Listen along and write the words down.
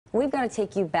We've got to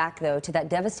take you back, though, to that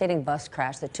devastating bus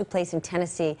crash that took place in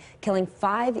Tennessee, killing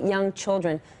 5 young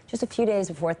children just a few days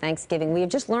before Thanksgiving. We have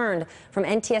just learned from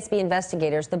NTSB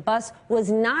investigators the bus was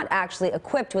not actually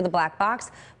equipped with a black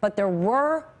box, but there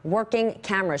were working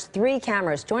cameras, 3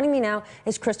 cameras. Joining me now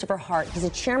is Christopher Hart. He's the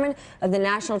chairman of the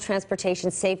National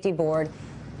Transportation Safety Board.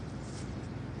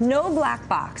 No black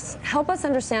box. Help us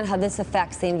understand how this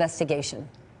affects the investigation.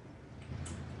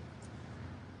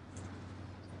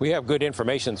 We have good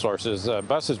information sources.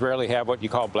 Buses rarely have what you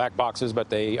call black boxes, but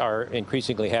they are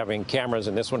increasingly having cameras,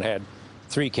 and this one had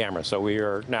 3 cameras. So we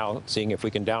are now seeing if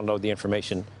we can download the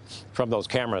information from those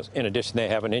cameras. In addition, they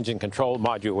have an engine control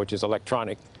module, which is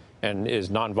electronic and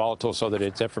is non-volatile so that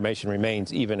its information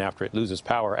remains even after it loses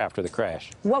power after the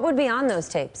crash. What would be on those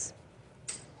tapes?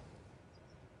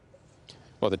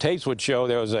 Well, the tapes would show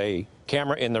there was a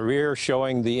camera in the rear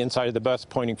showing the inside of the bus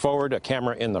pointing forward, a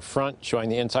camera in the front showing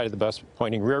the inside of the bus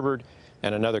pointing rearward,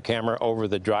 and another camera over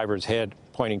the driver's head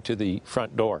pointing to the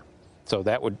front door. So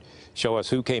that would show us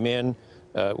who came in,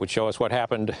 would show us what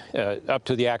happened up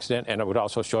to the accident, and it would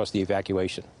also show us the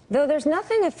evacuation. Though there's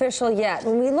nothing official yet,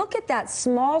 when we look at that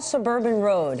small suburban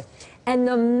road and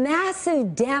the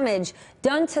massive damage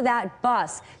done to that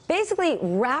bus, basically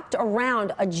wrapped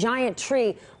around a giant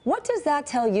tree, what does that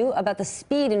tell you about the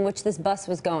speed in which this bus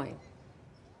was going?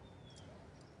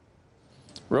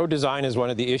 Road design is one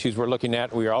of the issues we're looking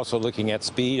at. We are also looking at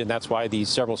speed, and that's why these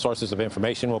several sources of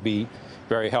information will be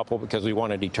very helpful, because we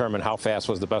want to determine how fast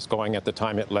was the bus going at the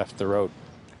time it left the road.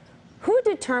 Who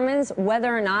determines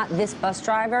whether or not this bus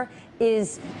driver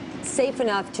is safe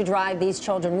enough to drive these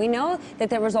children? We know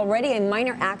that there was already a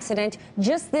minor accident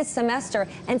just this semester,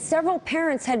 and several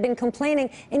parents had been complaining,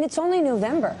 and it's only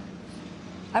November.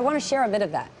 I want to share a bit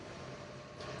of that.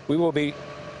 We will be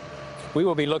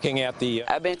looking at the...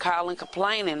 I've been calling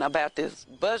complaining about this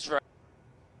bus driver.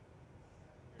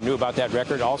 Knew about that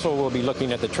record. Also, we'll be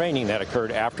looking at the training that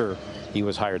occurred after he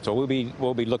was hired. So we'll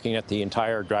be looking at the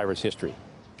entire driver's history.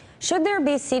 Should there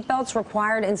be seatbelts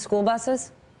required in school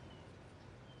buses?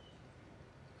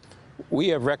 We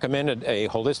have recommended a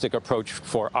holistic approach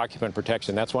for occupant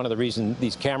protection. That's one of the reasons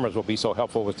these cameras will be so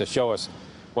helpful, was to show us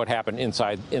what happened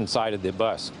inside of the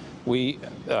bus.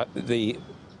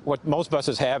 What most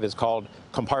buses have is called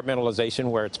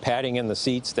compartmentalization, where it's padding in the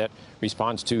seats that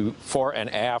responds to fore and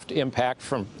aft impact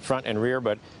from front and rear,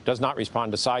 but does not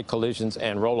respond to side collisions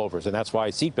and rollovers. And that's why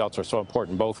seat belts are so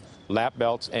important, both lap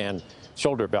belts and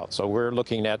shoulder belts. So we're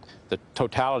looking at the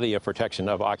totality of protection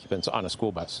of occupants on a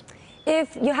school bus.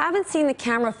 If you haven't seen the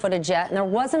camera footage yet and there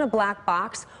wasn't a black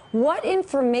box, what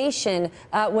information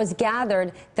was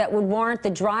gathered that would warrant the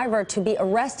driver to be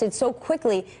arrested so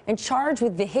quickly and charged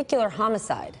with vehicular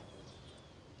homicide?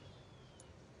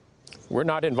 We're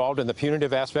not involved in the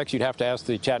punitive aspects. You'd have to ask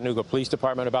the Chattanooga Police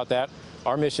Department about that.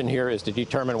 Our mission here is to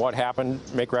determine what happened,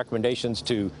 make recommendations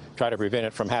to try to prevent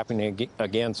it from happening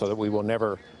again, so that we will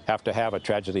never have to have a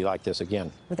tragedy like this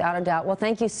again. Without a doubt. Well,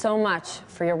 thank you so much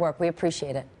for your work. We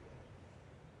appreciate it.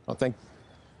 Well, thank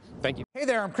you. Hey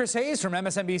there, I'm Chris Hayes from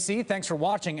MSNBC. Thanks for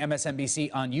watching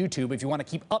MSNBC on YouTube. If you want to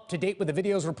keep up to date with the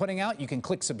videos we're putting out, you can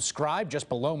click subscribe just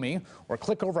below me, or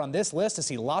click over on this list to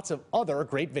see lots of other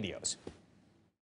great videos.